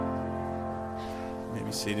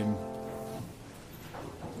Be seated.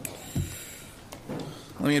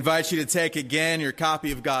 Let me invite you to take again your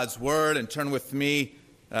copy of God's Word and turn with me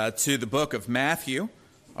to the book of Matthew.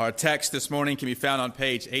 Our text this morning can be found on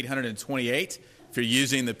page 828 if you're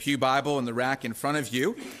using the Pew Bible in the rack in front of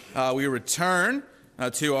you. We return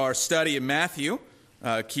to our study of Matthew.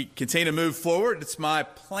 Continue to move forward. It's my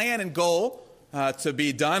plan and goal to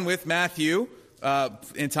be done with Matthew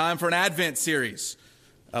in time for an Advent series.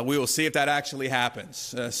 We will see if that actually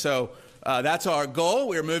happens. So that's our goal.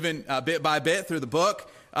 We're moving bit by bit through the book.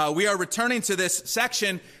 We are returning to this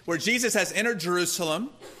section where Jesus has entered Jerusalem.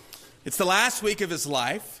 It's the last week of his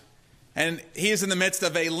life, and he is in the midst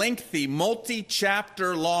of a lengthy,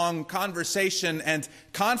 multi-chapter long conversation and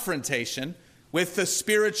confrontation with the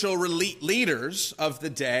spiritual leaders of the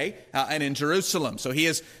day and in Jerusalem. So he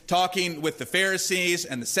is talking with the Pharisees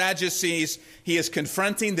and the Sadducees. He is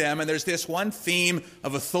confronting them, and there's this one theme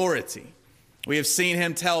of authority. We have seen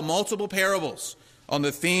him tell multiple parables on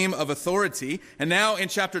the theme of authority. And now in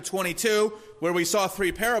chapter 22, where we saw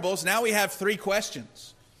 3 parables, now we have 3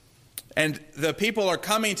 questions. And the people are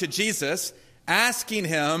coming to Jesus, asking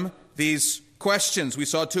him these questions. We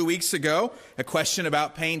saw 2 weeks ago a question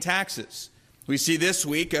about paying taxes. We see this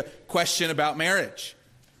week a question about marriage.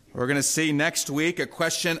 We're going to see next week a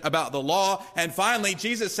question about the law. And finally,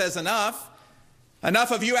 Jesus says, enough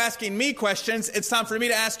of you asking me questions. It's time for me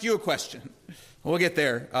to ask you a question. We'll get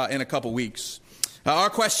there in a couple weeks.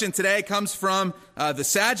 Our question today comes from the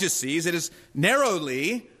Sadducees. It is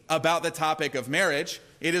narrowly about the topic of marriage.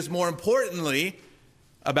 It is more importantly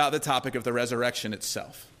about the topic of the resurrection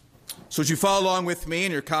itself. So would you follow along with me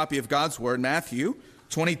in your copy of God's Word, Matthew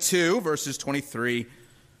 22, verses 23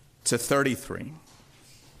 to 33.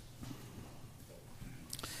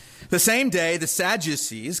 The same day, the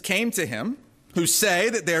Sadducees came to him, who say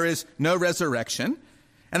that there is no resurrection,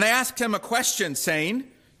 and they asked him a question, saying,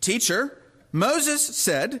 "Teacher, Moses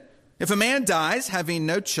said, if a man dies having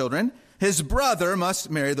no children, his brother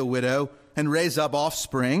must marry the widow and raise up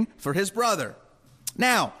offspring for his brother.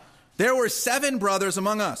 Now, there were 7 brothers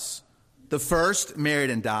among us. The first married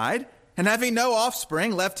and died, and having no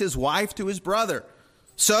offspring, left his wife to his brother.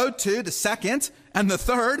 So too the second and the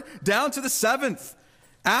third, down to the 7th.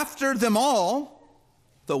 After them all,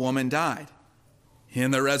 the woman died.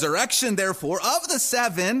 In the resurrection, therefore, of the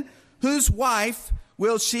 7, whose wife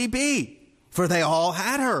will she be? For they all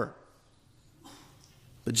had her."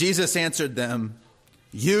 But Jesus answered them,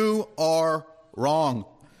 "You are wrong,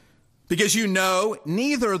 because you know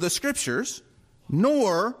neither the Scriptures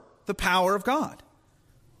nor the power of God.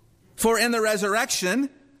 For in the resurrection,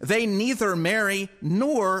 they neither marry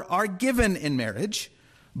nor are given in marriage,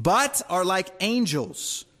 but are like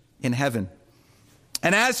angels in heaven.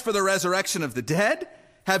 And as for the resurrection of the dead,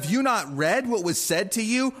 have you not read what was said to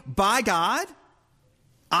you by God?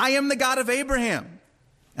 I am the God of Abraham,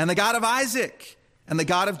 and the God of Isaac, and the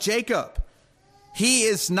God of Jacob. He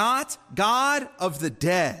is not God of the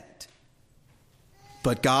dead,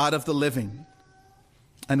 but God of the living."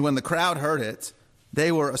 And when the crowd heard it, they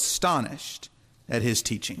were astonished at his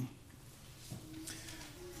teaching.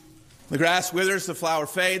 The grass withers, the flower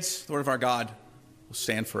fades. The word of our God will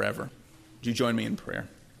stand forever. Would you join me in prayer?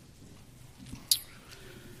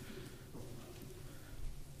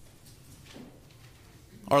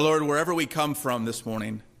 Our Lord, wherever we come from this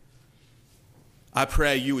morning, I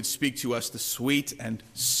pray you would speak to us the sweet and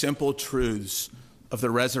simple truths of the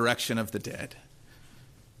resurrection of the dead.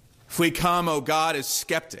 If we come, O God, as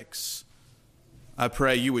skeptics, I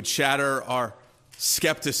pray you would shatter our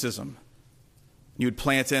skepticism. You would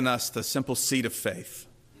plant in us the simple seed of faith.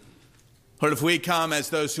 Lord, if we come as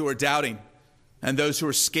those who are doubting and those who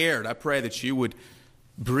are scared, I pray that you would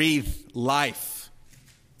breathe life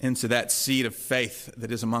into that seed of faith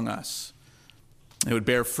that is among us. It would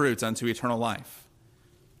bear fruit unto eternal life.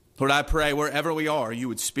 Lord, I pray wherever we are, you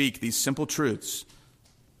would speak these simple truths,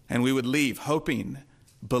 and we would leave hoping,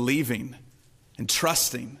 believing, and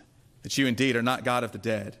trusting that you indeed are not God of the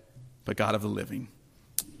dead, but God of the living.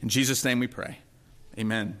 In Jesus' name we pray.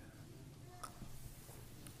 Amen.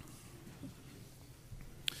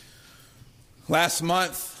 Last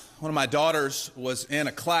month, one of my daughters was in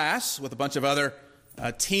a class with a bunch of other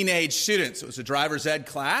teenage students. It was a driver's ed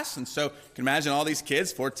class, and so you can imagine all these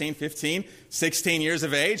kids, 14, 15, 16 years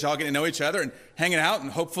of age, all getting to know each other and hanging out and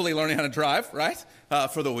hopefully learning how to drive, right,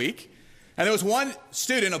 for the week. And there was one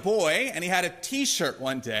student, a boy, and he had a T-shirt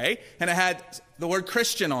one day, and it had the word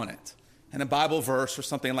Christian on it, and a Bible verse or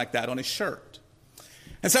something like that on his shirt.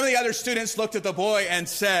 And some of the other students looked at the boy and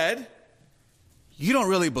said, "You don't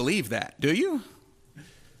really believe that, do you?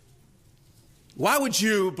 Why would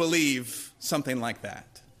you believe something like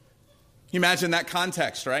that?" You imagine that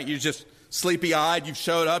context, right? You just sleepy-eyed, you've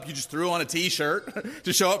showed up, you just threw on a t-shirt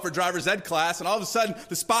to show up for driver's ed class, and all of a sudden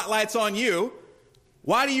the spotlight's on you.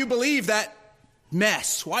 Why do you believe that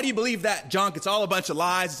mess? Why do you believe that junk? It's all a bunch of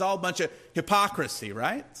lies. It's all a bunch of hypocrisy,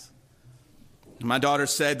 right? My daughter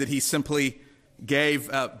said that he simply gave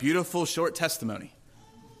a beautiful short testimony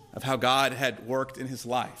of how God had worked in his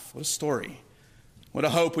life. What a story. What a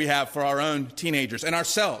hope we have for our own teenagers and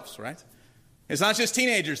ourselves, right? It's not just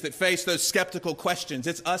teenagers that face those skeptical questions.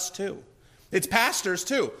 It's us too. It's pastors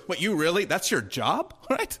too. What, you really, that's your job,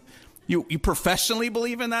 right? You professionally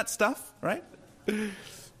believe in that stuff, right?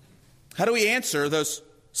 How do we answer those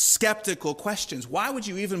skeptical questions? Why would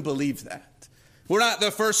you even believe that? We're not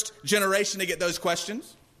the first generation to get those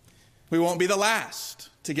questions. We won't be the last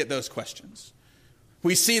to get those questions.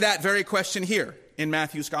 We see that very question here in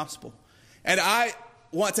Matthew's gospel. And I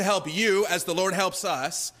want to help you, as the Lord helps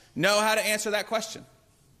us, know how to answer that question.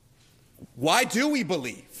 Why do we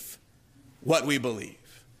believe what we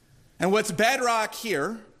believe? And what's bedrock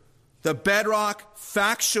here, the bedrock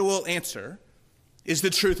factual answer, is the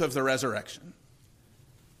truth of the resurrection.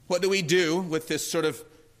 What do we do with this sort of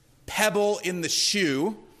pebble in the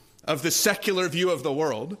shoe of the secular view of the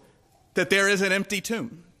world, that there is an empty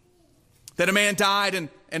tomb, that a man died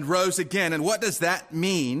and rose again? And what does that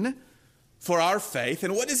mean for our faith?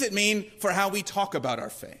 And what does it mean for how we talk about our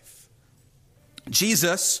faith?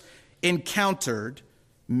 Jesus encountered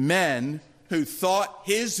men who thought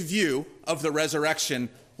his view of the resurrection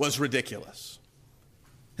was ridiculous.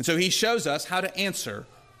 And so he shows us how to answer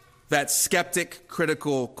that skeptic,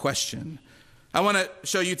 critical question. I want to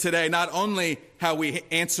show you today not only how we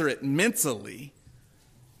answer it mentally,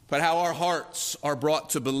 but how our hearts are brought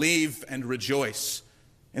to believe and rejoice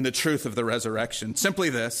in the truth of the resurrection. Simply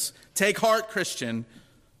this: take heart, Christian,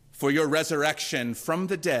 for your resurrection from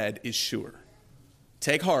the dead is sure.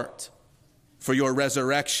 Take heart, for your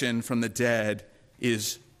resurrection from the dead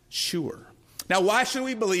is sure. Now, why should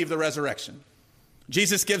we believe the resurrection?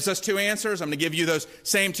 Jesus gives us two answers. I'm going to give you those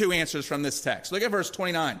same two answers from this text. Look at verse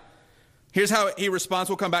 29. Here's how he responds.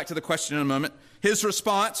 We'll come back to the question in a moment. His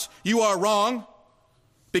response: you are wrong,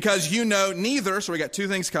 because you know neither, so we got two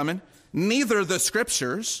things coming, neither the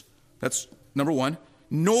scriptures, that's number one,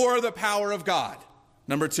 nor the power of God,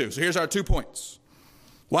 number two. So here's our 2 points.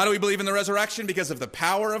 Why do we believe in the resurrection? Because of the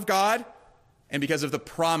power of God and because of the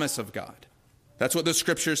promise of God. That's what the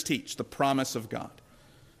scriptures teach, the promise of God.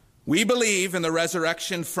 We believe in the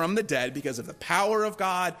resurrection from the dead because of the power of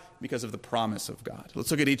God, because of the promise of God.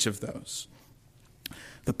 Let's look at each of those.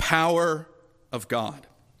 The power of God.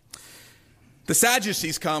 The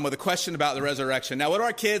Sadducees come with a question about the resurrection. Now, what do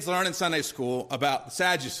our kids learn in Sunday school about the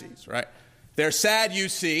Sadducees, right? They're sad, you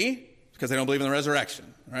see, because they don't believe in the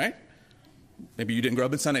resurrection, right? Maybe you didn't grow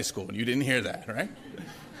up in Sunday school and you didn't hear that, right?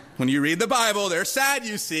 When you read the Bible, they're sad,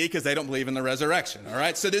 you see, because they don't believe in the resurrection, all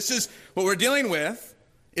right? So this is what we're dealing with,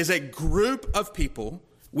 is a group of people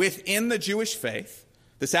within the Jewish faith.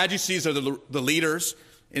 The Sadducees are the leaders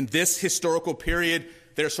in this historical period.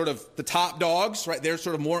 They're sort of the top dogs, right? They're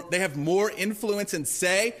sort of more, they have more influence and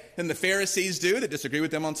say than the Pharisees do that disagree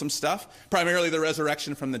with them on some stuff, primarily the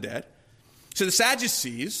resurrection from the dead. So the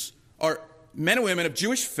Sadducees are men and women of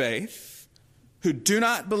Jewish faith who do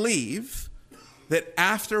not believe that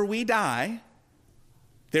after we die,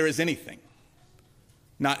 there is anything.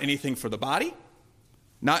 Not anything for the body,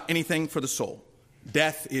 not anything for the soul.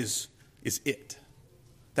 Death is it.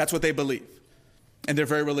 That's what they believe. And they're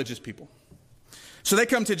very religious people. So they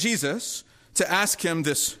come to Jesus to ask him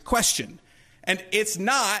this question. And it's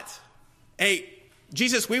not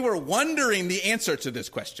Jesus, we were wondering the answer to this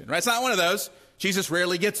question, right? It's not one of those. Jesus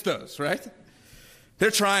rarely gets those, right?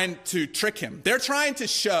 They're trying to trick him. They're trying to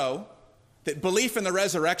show that belief in the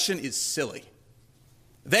resurrection is silly.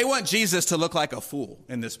 They want Jesus to look like a fool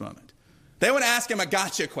in this moment. They want to ask him a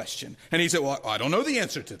gotcha question. And he said, well, I don't know the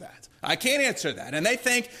answer to that. I can't answer that. And they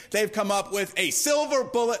think they've come up with a silver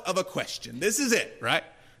bullet of a question. This is it, right?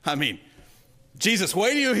 I mean, Jesus,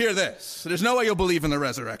 wait till you hear this. There's no way you'll believe in the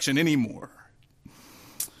resurrection anymore.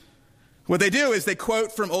 What they do is they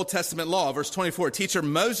quote from Old Testament law. Verse 24, teacher,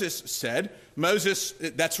 Moses said, Moses,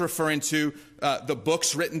 that's referring to the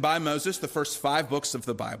books written by Moses, the first 5 books of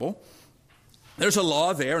the Bible. There's a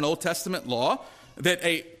law there, an Old Testament law, that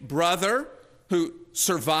a brother who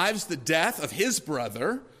survives the death of his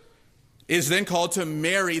brother is then called to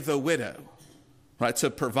marry the widow, right? To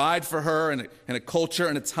provide for her in a culture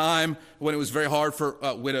and a time when it was very hard for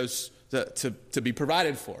widows to be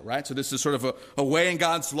provided for, right? So this is sort of a way in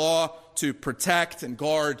God's law to protect and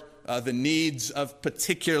guard the needs of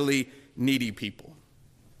particularly needy people.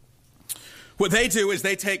 What they do is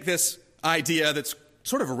they take this idea that's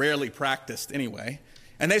sort of rarely practiced anyway.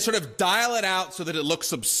 And they sort of dial it out so that it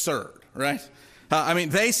looks absurd, right?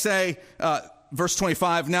 They say, verse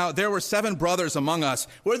 25, now there were 7 brothers among us.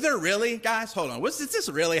 Were there really? Guys, hold on. Did this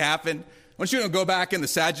really happen? I want you to go back in the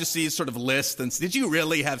Sadducees sort of list and did you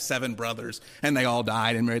really have 7 brothers and they all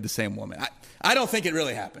died and married the same woman? I don't think it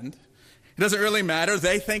really happened. It doesn't really matter.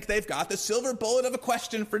 They think they've got the silver bullet of a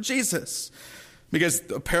question for Jesus. Because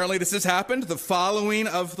apparently this has happened. The following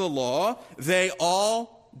of the law, they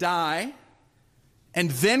all die. And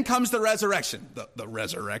then comes the resurrection. The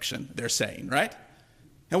resurrection, they're saying, right?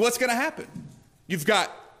 And what's going to happen? You've got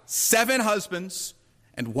 7 husbands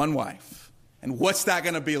and 1 wife. And what's that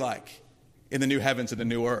going to be like in the new heavens and the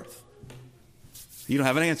new earth? You don't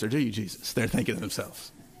have an answer, do you, Jesus? They're thinking to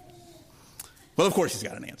themselves. Well, of course he's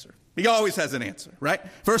got an answer. He always has an answer, right?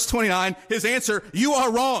 Verse 29, his answer, you are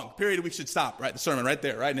wrong. Period. We should stop, right? The sermon right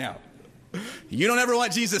there, right now. You don't ever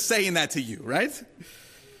want Jesus saying that to you, right?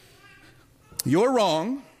 You're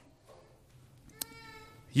wrong.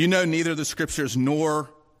 You know neither the scriptures nor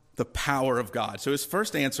the power of God. So his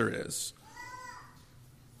first answer is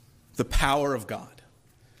the power of God.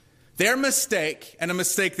 Their mistake, and a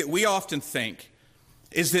mistake that we often think,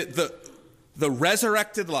 is that the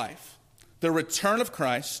resurrected life, the return of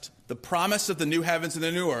Christ, the promise of the new heavens and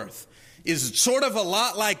the new earth, is sort of a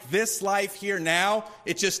lot like this life here now.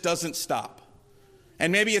 It just doesn't stop.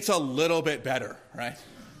 And maybe it's a little bit better, right?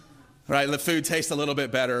 Right, the food tastes a little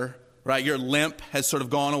bit better, right? Your limp has sort of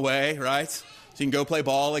gone away, right? So you can go play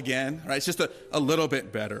ball again, right? It's just a little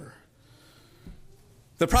bit better.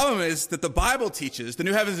 The problem is that the Bible teaches the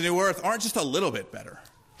new heavens and new earth aren't just a little bit better.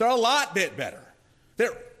 They're a lot bit better.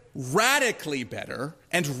 They're radically better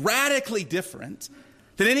and radically different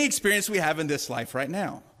than any experience we have in this life right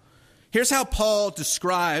now. Here's how Paul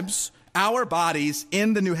describes our bodies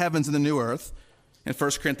in the new heavens and the new earth in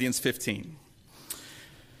 1 Corinthians 15.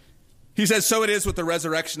 He says, so it is with the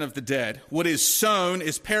resurrection of the dead. What is sown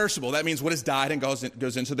is perishable. That means what has died and goes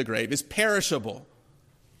into the grave is perishable.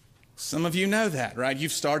 Some of you know that, right?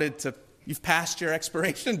 You've passed your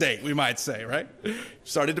expiration date, we might say, right?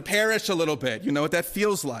 Started to perish a little bit. You know what that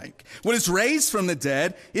feels like. What is raised from the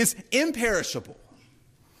dead is imperishable.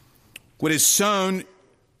 What is sown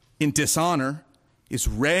in dishonor is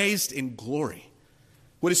raised in glory.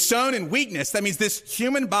 What is sown in weakness, that means this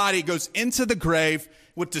human body goes into the grave.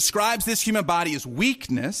 What describes this human body is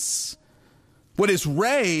weakness. What is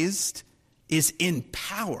raised is in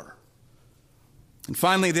power. And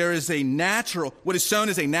finally, what is sown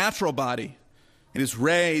is a natural body. It is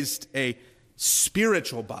raised a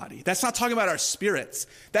spiritual body. That's not talking about our spirits.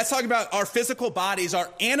 That's talking about our physical bodies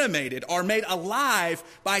are animated, are made alive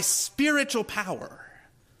by spiritual power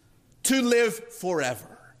to live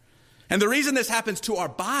forever. And the reason this happens to our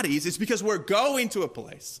bodies is because we're going to a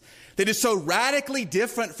place that is so radically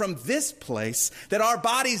different from this place that our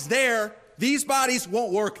bodies these bodies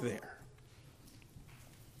won't work there.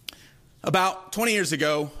 About 20 years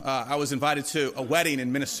ago, I was invited to a wedding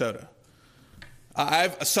in Minnesota.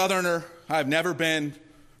 I'm a Southerner. I've never been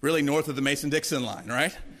really north of the Mason-Dixon line,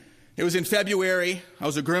 right? It was in February. I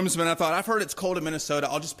was a groomsman. I thought, I've heard it's cold in Minnesota.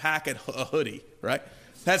 I'll just pack a hoodie, right?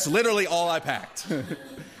 That's literally all I packed.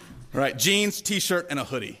 Right? Jeans, t-shirt, and a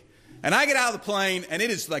hoodie. And I get out of the plane, and it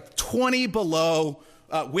is like 20 below,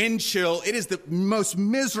 wind chill. It is the most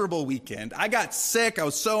miserable weekend. I got sick. I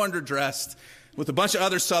was so underdressed with a bunch of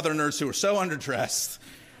other Southerners who were so underdressed.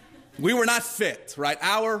 We were not fit, right?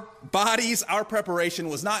 Our bodies, our preparation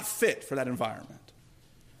was not fit for that environment.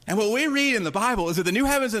 And what we read in the Bible is that the new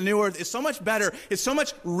heavens and the new earth is so much better, it's so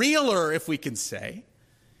much realer, if we can say,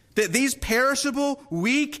 that these perishable,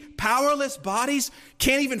 weak, powerless bodies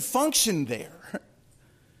can't even function there.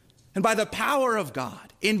 And by the power of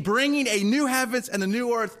God, in bringing a new heavens and the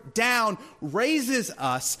new earth down, raises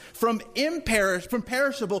us from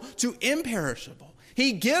perishable to imperishable.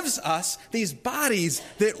 He gives us these bodies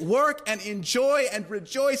that work and enjoy and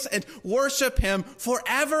rejoice and worship him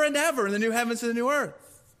forever and ever in the new heavens and the new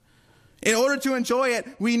earth. In order to enjoy it,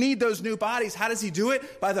 we need those new bodies. How does he do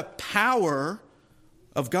it? By the power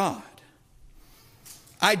of God.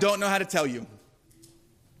 I don't know how to tell you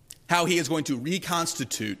how he is going to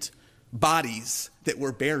reconstitute bodies that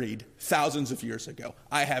were buried thousands of years ago.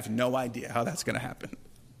 I have no idea how that's going to happen.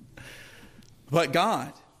 But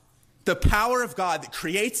God, the power of God that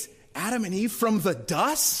creates Adam and Eve from the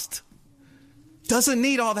dust, doesn't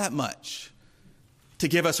need all that much to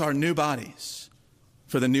give us our new bodies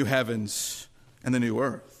for the new heavens and the new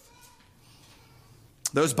earth.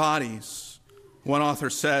 Those bodies, one author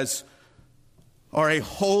says, are a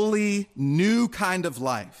wholly new kind of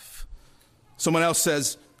life. Someone else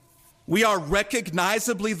says, we are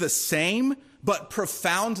recognizably the same, but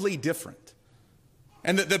profoundly different.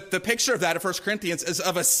 And the picture of that in 1 Corinthians is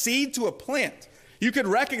of a seed to a plant. You could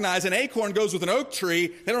recognize an acorn goes with an oak tree.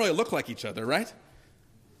 They don't really look like each other, right?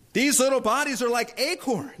 These little bodies are like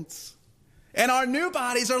acorns. And our new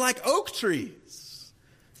bodies are like oak trees.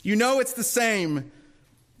 You know it's the same,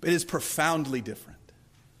 but it is profoundly different.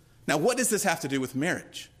 Now, what does this have to do with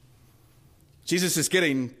marriage? Jesus is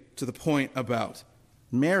getting to the point about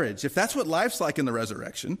marriage. If that's what life's like in the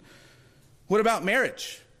resurrection, what about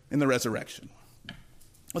marriage in the resurrection?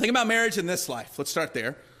 Well, think about marriage in this life. Let's start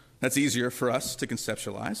there. That's easier for us to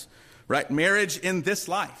conceptualize, right? Marriage in this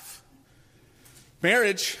life.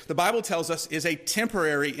 Marriage, the Bible tells us, is a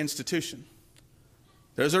temporary institution.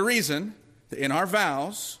 There's a reason that in our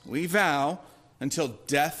vows, we vow until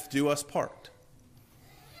death do us part.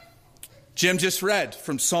 Jim just read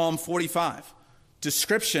from Psalm 45,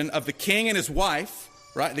 description of the king and his wife,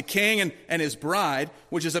 right? The king and his bride,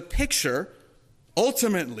 which is a picture,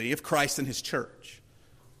 ultimately, of Christ and his church.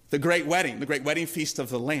 The great wedding feast of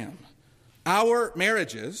the Lamb. Our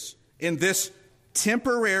marriages in this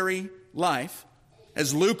temporary life,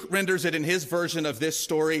 as Luke renders it in his version of this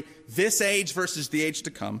story, this age versus the age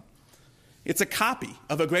to come, it's a copy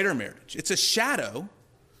of a greater marriage. It's a shadow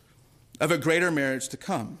of a greater marriage to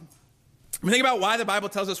come. Think about why the Bible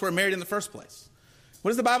tells us we're married in the first place. What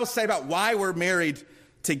does the Bible say about why we're married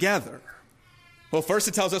together? Well, first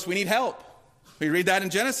it tells us we need help. We read that in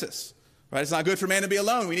Genesis. Right? It's not good for man to be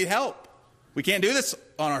alone. We need help. We can't do this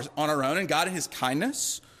on our own. And God in his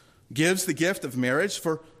kindness gives the gift of marriage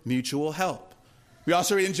for mutual help. We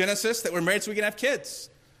also read in Genesis that we're married so we can have kids.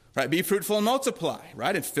 Right? Be fruitful and multiply.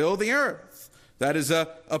 Right? And fill the earth. That is a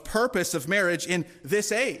purpose of marriage in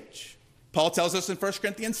this age. Paul tells us in 1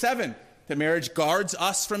 Corinthians 7 that marriage guards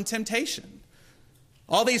us from temptation.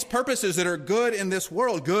 All these purposes that are good in this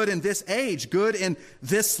world, good in this age, good in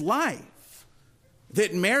this life.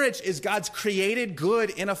 That marriage is God's created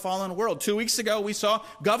good in a fallen world. 2 weeks ago, we saw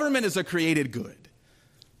government as a created good.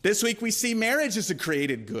 This week, we see marriage as a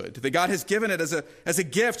created good. That God has given it as a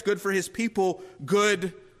gift, good for his people,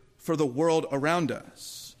 good for the world around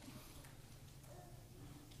us.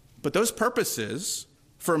 But those purposes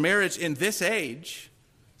for marriage in this age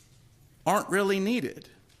aren't really needed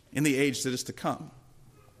in the age that is to come.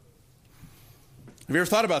 Have you ever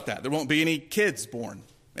thought about that? There won't be any kids born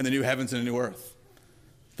in the new heavens and the new earth.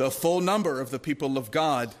 The full number of the people of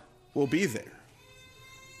God will be there.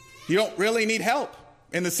 You don't really need help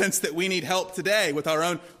in the sense that we need help today with our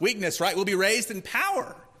own weakness, right? We'll be raised in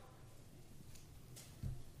power.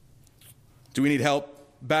 Do we need help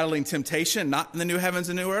battling temptation? Not in the new heavens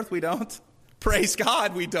and new earth, we don't. Praise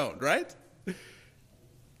God, we don't, right?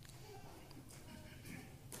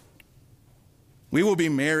 We will be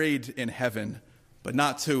married in heaven, but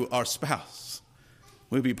not to our spouse.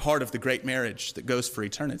 We'll be part of the great marriage that goes for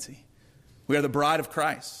eternity. We are the bride of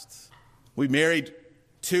Christ. We married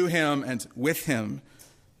to him and with him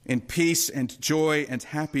in peace and joy and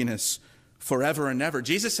happiness forever and ever.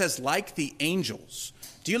 Jesus says, like the angels.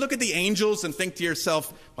 Do you look at the angels and think to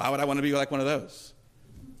yourself, why would I want to be like one of those?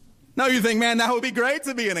 No, you think, man, that would be great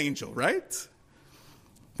to be an angel, right?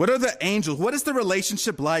 What are the angels? What is the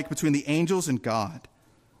relationship like between the angels and God?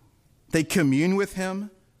 They commune with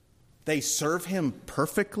him. They serve him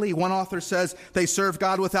perfectly. One author says they serve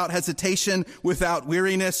God without hesitation, without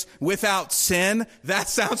weariness, without sin. That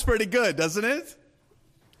sounds pretty good, doesn't it?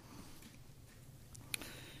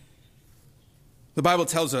 The Bible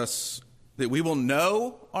tells us that we will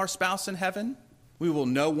know our spouse in heaven. We will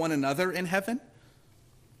know one another in heaven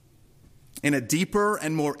in a deeper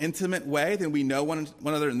and more intimate way than we know one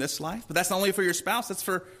another in this life. But that's not only for your spouse, that's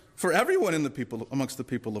for everyone amongst the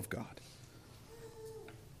people of God.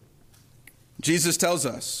 Jesus tells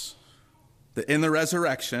us that in the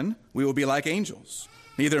resurrection, we will be like angels,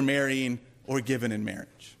 neither marrying or given in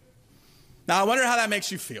marriage. Now, I wonder how that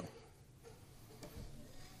makes you feel.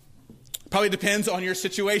 Probably depends on your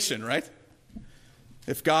situation, right?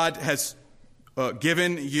 If God has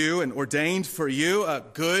given you and ordained for you a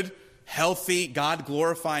good, healthy,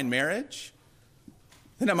 God-glorifying marriage,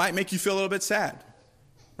 then it might make you feel a little bit sad,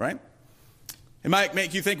 right? It might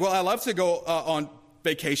make you think, well, I love to go on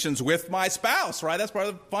vacations with my spouse, right? That's part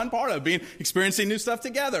of the fun part of experiencing new stuff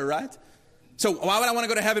together, right? So why would I want to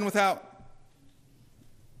go to heaven without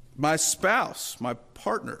my spouse, my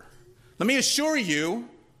partner? Let me assure you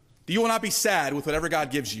that you will not be sad with whatever God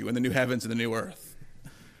gives you in the new heavens and the new earth.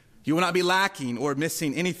 You will not be lacking or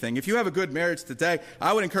missing anything. If you have a good marriage today,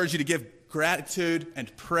 I would encourage you to give gratitude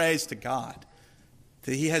and praise to God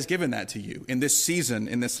that he has given that to you in this season,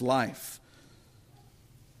 in this life.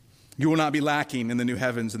 You will not be lacking in the new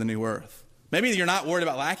heavens and the new earth. Maybe you're not worried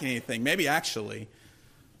about lacking anything. Maybe actually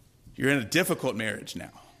you're in a difficult marriage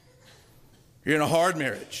now. You're in a hard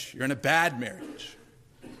marriage. You're in a bad marriage.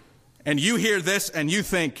 And you hear this and you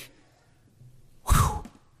think, whew,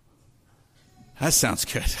 that sounds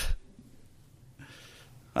good.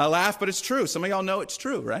 I laugh, but it's true. Some of y'all know it's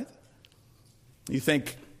true, right? You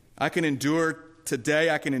think, I can endure today,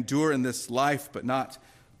 I can endure in this life, but not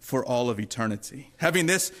for all of eternity. Having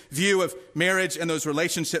this view of marriage and those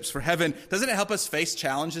relationships for heaven, doesn't it help us face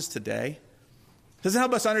challenges today? Doesn't it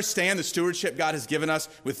help us understand the stewardship God has given us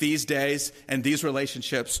with these days and these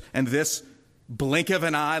relationships and this blink of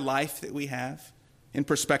an eye life that we have in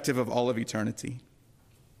perspective of all of eternity?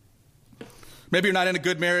 Maybe you're not in a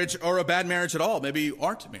good marriage or a bad marriage at all. Maybe you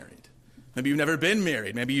aren't married. Maybe you've never been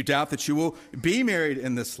married. Maybe you doubt that you will be married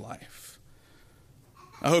in this life.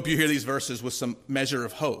 I hope you hear these verses with some measure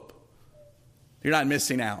of hope. You're not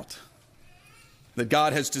missing out. That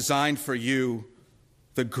God has designed for you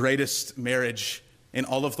the greatest marriage in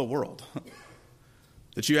all of the world.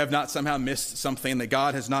 That you have not somehow missed something, that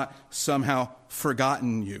God has not somehow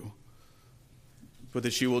forgotten you, but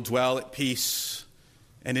that you will dwell at peace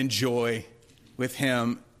and enjoy with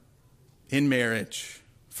him in marriage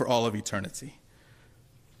for all of eternity.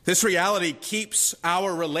 This reality keeps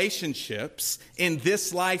our relationships in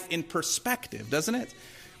this life in perspective, doesn't it?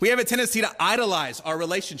 We have a tendency to idolize our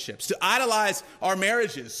relationships, to idolize our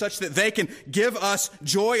marriages such that they can give us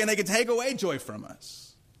joy and they can take away joy from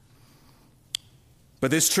us. But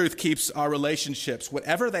this truth keeps our relationships,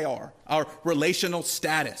 whatever they are, our relational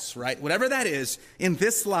status, right? Whatever that is, in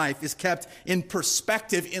this life is kept in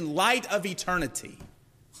perspective in light of eternity.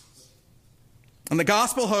 And the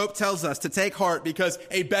gospel hope tells us to take heart because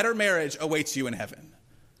a better marriage awaits you in heaven.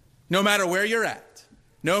 No matter where you're at,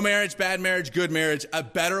 no marriage, bad marriage, good marriage, a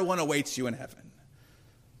better one awaits you in heaven.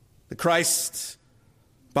 The Christ,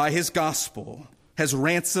 by his gospel, has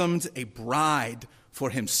ransomed a bride for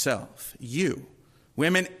himself, you,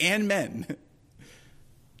 women and men,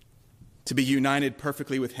 to be united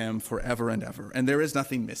perfectly with him forever and ever. And there is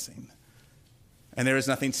nothing missing, and there is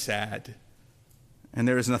nothing sad, and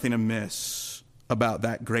there is nothing amiss about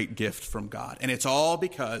that great gift from God. And it's all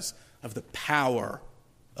because of the power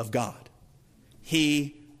of God.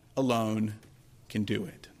 He alone can do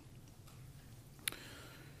it.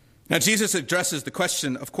 Now, Jesus addresses the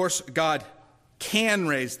question, of course, God can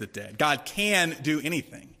raise the dead. God can do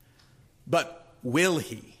anything. But will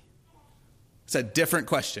he? It's a different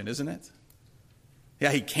question, isn't it?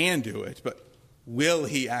 Yeah, he can do it, but will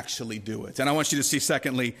he actually do it? And I want you to see,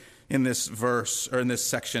 secondly, in this verse, or in this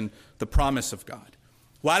section, the promise of God.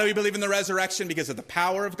 Why do we believe in the resurrection? Because of the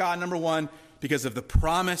power of God, number one. Because of the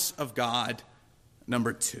promise of God,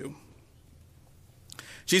 number two.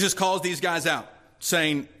 Jesus calls these guys out,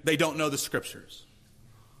 saying they don't know the scriptures.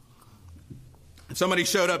 If somebody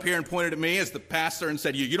showed up here and pointed at me as the pastor and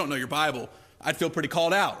said, you don't know your Bible, I'd feel pretty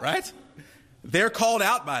called out, right? They're called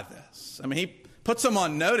out by this. I mean, he puts them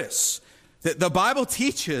on notice that the Bible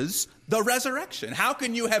teaches the resurrection. How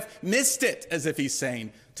can you have missed it, as if he's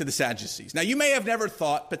saying to the Sadducees? Now, you may have never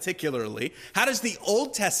thought particularly, how does the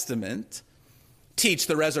Old Testament teach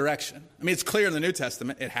the resurrection? I mean, it's clear in the New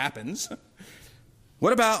Testament, it happens.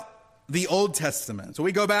 What about the Old Testament? So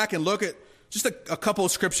we go back and look at just a couple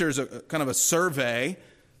of scriptures, kind of a survey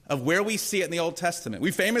of where we see it in the Old Testament.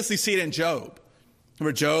 We famously see it in Job.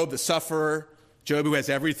 Remember Job, the sufferer, Job who has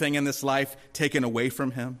everything in this life taken away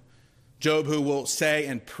from him. Job who will say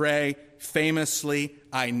and pray famously,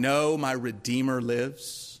 I know my Redeemer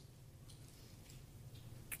lives.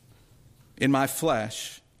 In my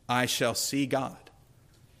flesh, I shall see God.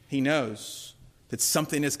 He knows that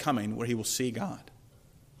something is coming where he will see God.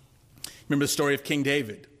 Remember the story of King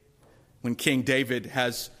David, when King David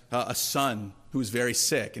has a son who is very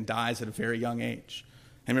sick and dies at a very young age.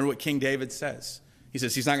 And remember what King David says. He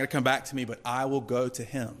says, he's not going to come back to me, but I will go to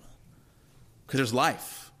him. Because there's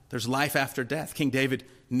life. There's life after death. King David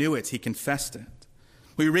knew it. He confessed it.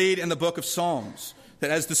 We read in the book of Psalms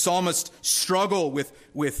that as the psalmists struggle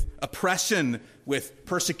with oppression, with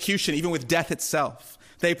persecution, even with death itself,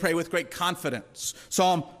 they pray with great confidence.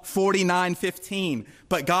 Psalm 49:15,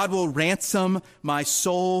 but God will ransom my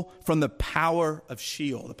soul from the power of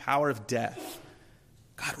Sheol, the power of death.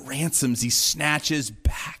 God ransoms, he snatches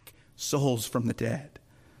back souls from the dead.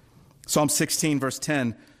 Psalm 16, verse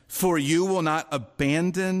 10, for you will not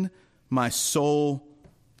abandon my soul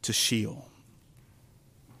to Sheol.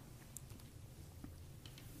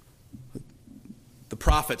 The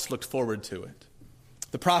prophets looked forward to it.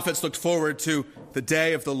 The prophets looked forward to the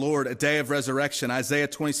day of the Lord, a day of resurrection. Isaiah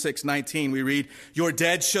 26:19, we read, your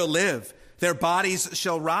dead shall live, their bodies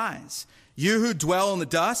shall rise. You who dwell in the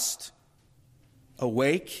dust,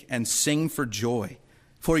 awake and sing for joy.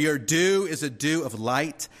 For your dew is a dew of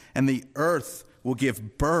light, and the earth will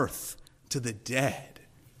give birth to the dead.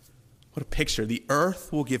 What a picture. The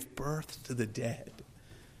earth will give birth to the dead.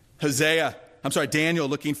 Daniel,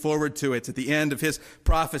 looking forward to it at the end of his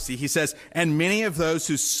prophecy, he says, and many of those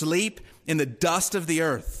who sleep in the dust of the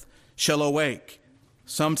earth shall awake,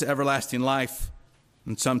 some to everlasting life,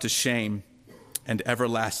 and some to shame and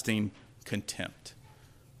everlasting contempt.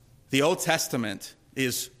 The Old Testament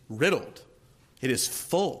is riddled. It is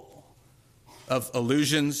full of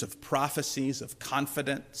allusions, of prophecies, of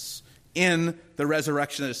confidence in the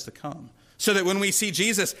resurrection that is to come. So that when we see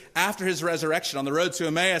Jesus after his resurrection on the road to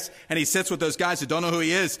Emmaus, and he sits with those guys who don't know who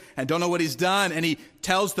he is and don't know what he's done, and he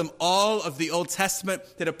tells them all of the Old Testament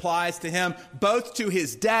that applies to him, both to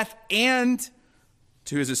his death and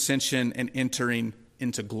to his ascension and entering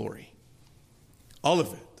into glory. All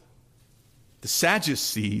of it, the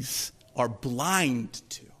Sadducees are blind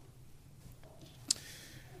to.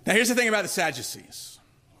 Now, here's the thing about the Sadducees.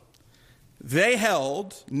 They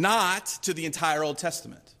held not to the entire Old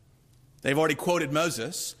Testament. They've already quoted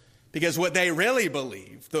Moses, because what they really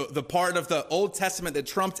believed, the part of the Old Testament that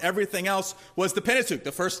trumped everything else, was the Pentateuch,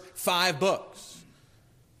 the first 5 books.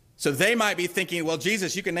 So they might be thinking, well,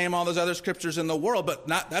 Jesus, you can name all those other scriptures in the world, but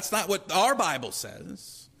that's not what our Bible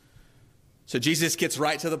says. So Jesus gets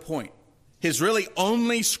right to the point. His really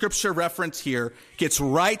only scripture reference here gets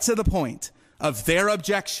right to the point of their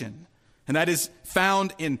objection, and that is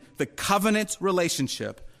found in the covenant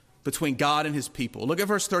relationship between God and his people. Look at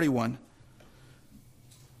verse 31.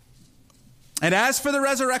 And as for the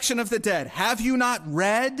resurrection of the dead, have you not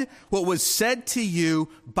read what was said to you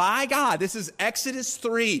by God? This is Exodus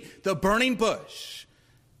 3, the burning bush,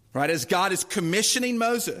 right? As God is commissioning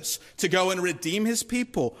Moses to go and redeem his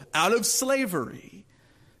people out of slavery.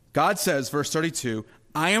 God says, verse 32,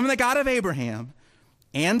 I am the God of Abraham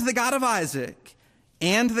and the God of Isaac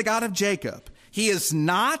and the God of Jacob. He is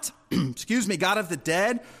not, God of the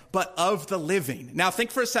dead, but of the living. Now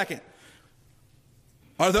think for a second.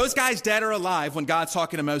 Are those guys dead or alive when God's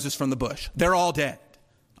talking to Moses from the bush? They're all dead.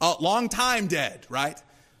 A long time dead, right?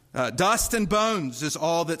 Dust and bones is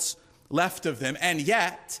all that's left of them. And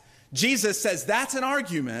yet, Jesus says that's an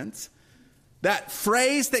argument. That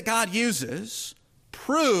phrase that God uses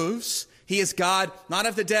proves he is God, not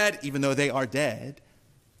of the dead, even though they are dead,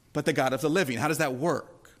 but the God of the living. How does that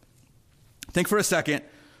work? Think for a second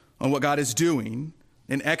on what God is doing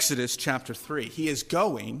in Exodus chapter 3. He is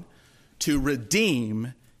going to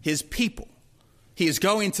redeem his people. He is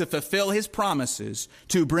going to fulfill his promises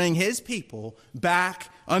to bring his people back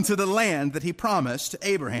unto the land that he promised to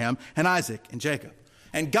Abraham and Isaac and Jacob.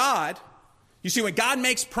 And God, you see, when God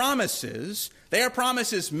makes promises, they are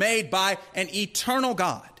promises made by an eternal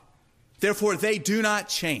God. Therefore, they do not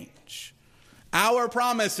change. Our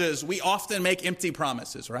promises, we often make empty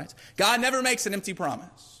promises, right? God never makes an empty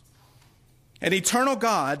promise. An eternal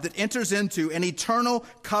God that enters into an eternal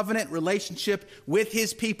covenant relationship with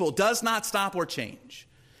his people does not stop or change.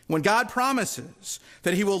 When God promises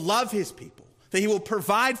that he will love his people, that he will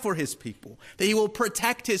provide for his people, that he will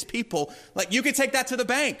protect his people, like you could take that to the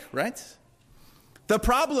bank, right? The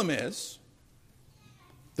problem is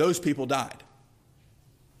those people died.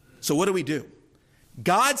 So what do?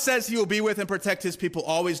 God says he will be with and protect his people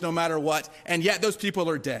always, no matter what, and yet those people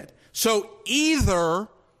are dead. So either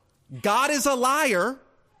God is a liar,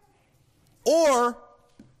 or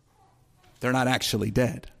they're not actually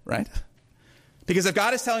dead, right? Because if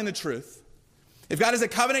God is telling the truth, if God is a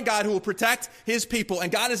covenant God who will protect his people, and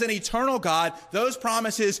God is an eternal God, those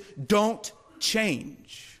promises don't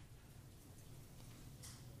change.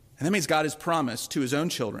 And that means God has promised to his own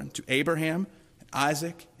children, to Abraham, and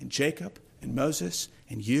Isaac, and Jacob, and Moses,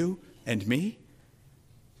 and you, and me,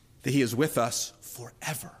 that he is with us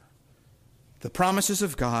forever. The promises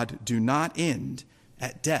of God do not end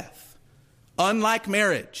at death. Unlike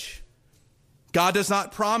marriage, God does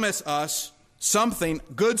not promise us something,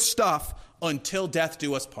 good stuff, until death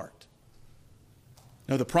do us part.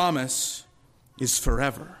 No, the promise is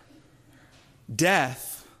forever.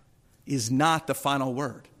 Death is not the final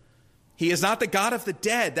word. He is not the God of the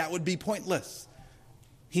dead. That would be pointless.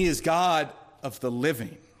 He is God of the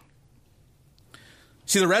living.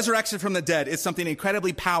 See, the resurrection from the dead is something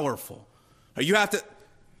incredibly powerful. You have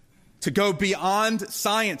to go beyond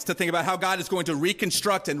science to think about how God is going to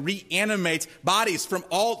reconstruct and reanimate bodies from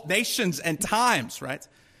all nations and times, right?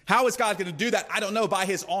 How is God going to do that? I don't know, by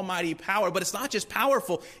his almighty power. But it's not just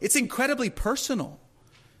powerful, it's incredibly personal.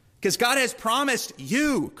 Because God has promised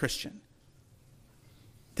you, Christian,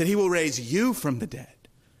 that he will raise you from the dead.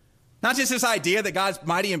 Not just this idea that God's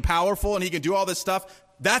mighty and powerful and he can do all this stuff.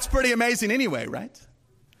 that's pretty amazing anyway, right?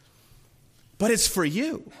 But it's for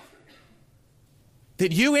you.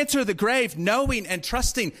 That you enter the grave knowing and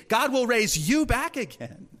trusting God will raise you back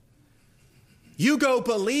again. You go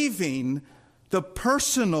believing the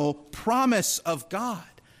personal promise of God.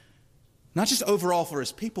 Not just overall for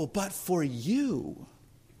his people, but for you.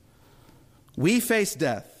 We face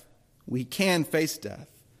death. We can face death.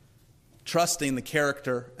 Trusting the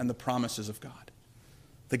character and the promises of God.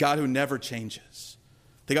 The God who never changes.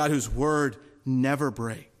 The God whose word never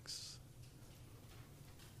breaks.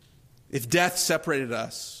 If death separated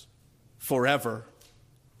us forever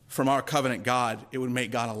from our covenant God, it would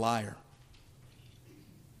make God a liar.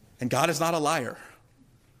 And God is not a liar.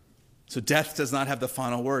 So death does not have the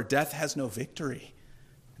final word. Death has no victory.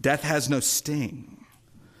 Death has no sting.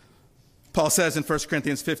 Paul says in 1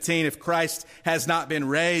 Corinthians 15, if Christ has not been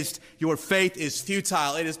raised, your faith is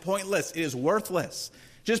futile. It is pointless. It is worthless.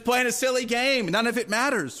 Just playing a silly game. None of it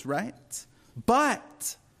matters, right?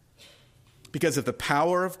 But because of the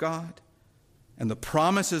power of God and the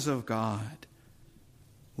promises of God,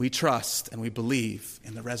 we trust and we believe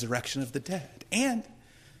in the resurrection of the dead. And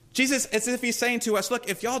Jesus, as if he's saying to us, look,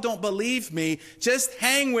 if y'all don't believe me, just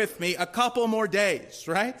hang with me a couple more days,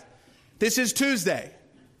 right? This is Tuesday.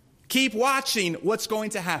 Keep watching what's going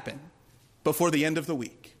to happen before the end of the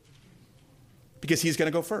week. Because he's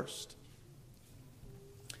going to go first.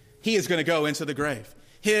 He is going to go into the grave.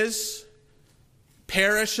 His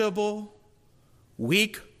perishable,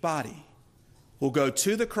 weak body will go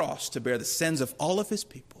to the cross to bear the sins of all of his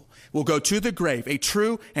people. Will go to the grave, a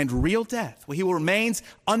true and real death, where he will remain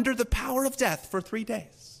under the power of death for 3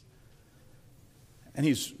 days. And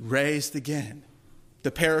he's raised again,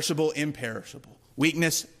 the perishable, imperishable,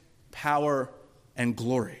 weakness, power, and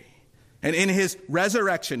glory. And in his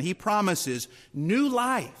resurrection, he promises new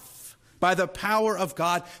life by the power of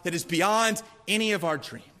God that is beyond any of our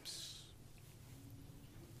dreams.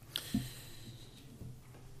 Let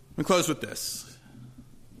me close with this.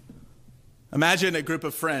 Imagine a group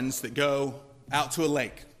of friends that go out to a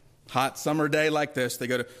lake. Hot summer day like this, they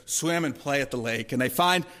go to swim and play at the lake, and they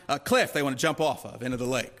find a cliff they want to jump off of into the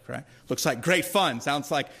lake, right? Looks like great fun.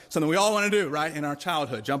 Sounds like something we all want to do, right, in our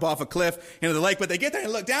childhood. Jump off a cliff into the lake, but they get there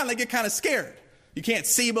and look down and they get kind of scared. You can't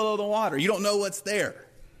see below the water. You don't know what's there.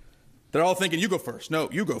 They're all thinking, you go first. No,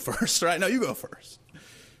 you go first, right? No, you go first.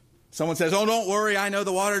 Someone says, oh, don't worry. I know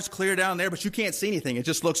the water's clear down there, but you can't see anything. It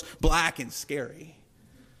just looks black and scary.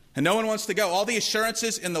 And no one wants to go. All the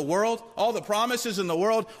assurances in the world, all the promises in the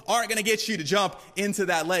world aren't going to get you to jump into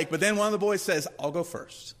that lake. But then one of the boys says, I'll go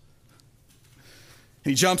first.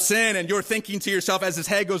 And he jumps in, and you're thinking to yourself as his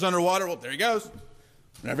head goes underwater, well, there he goes.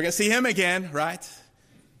 We're never going to see him again, right?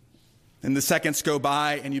 And the seconds go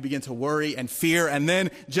by, and you begin to worry and fear. And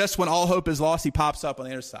then just when all hope is lost, he pops up on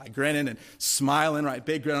the other side, grinning and smiling, right?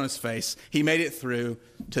 Big grin on his face. He made it through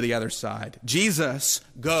to the other side. Jesus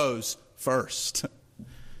goes first.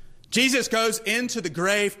 Jesus goes into the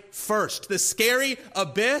grave first. The scary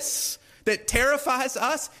abyss that terrifies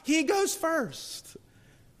us, he goes first.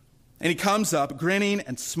 And he comes up grinning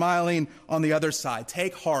and smiling on the other side.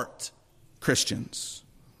 Take heart, Christians.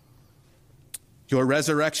 Your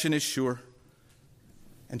resurrection is sure.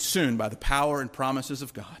 And soon, by the power and promises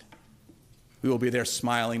of God, we will be there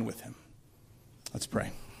smiling with him. Let's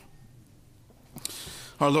pray.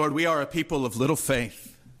 Our Lord, we are a people of little faith.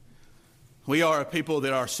 We are a people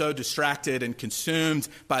that are so distracted and consumed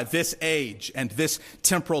by this age and this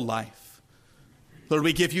temporal life. Lord,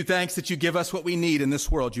 we give you thanks that you give us what we need in this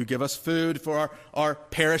world. You give us food for our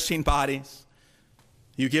perishing bodies.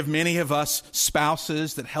 You give many of us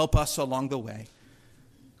spouses that help us along the way.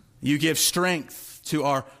 You give strength to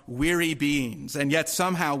our weary beings, and yet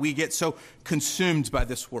somehow we get so consumed by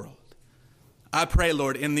this world. I pray,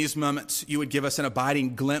 Lord, in these moments, you would give us an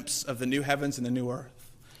abiding glimpse of the new heavens and the new earth.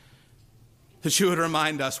 That you would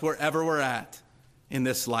remind us wherever we're at in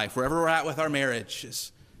this life, wherever we're at with our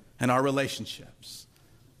marriages and our relationships,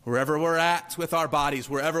 wherever we're at with our bodies,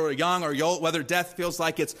 wherever we're young or old, whether death feels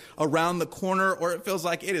like it's around the corner or it feels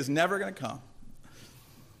like it is never going to come,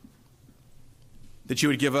 that you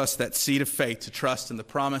would give us that seed of faith to trust in the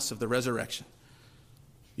promise of the resurrection.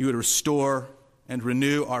 You would restore and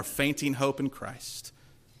renew our fainting hope in Christ.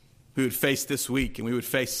 We would face this week, and we would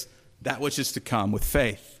face that which is to come with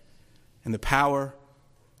faith and the power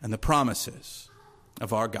and the promises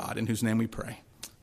of our God, in whose name we pray.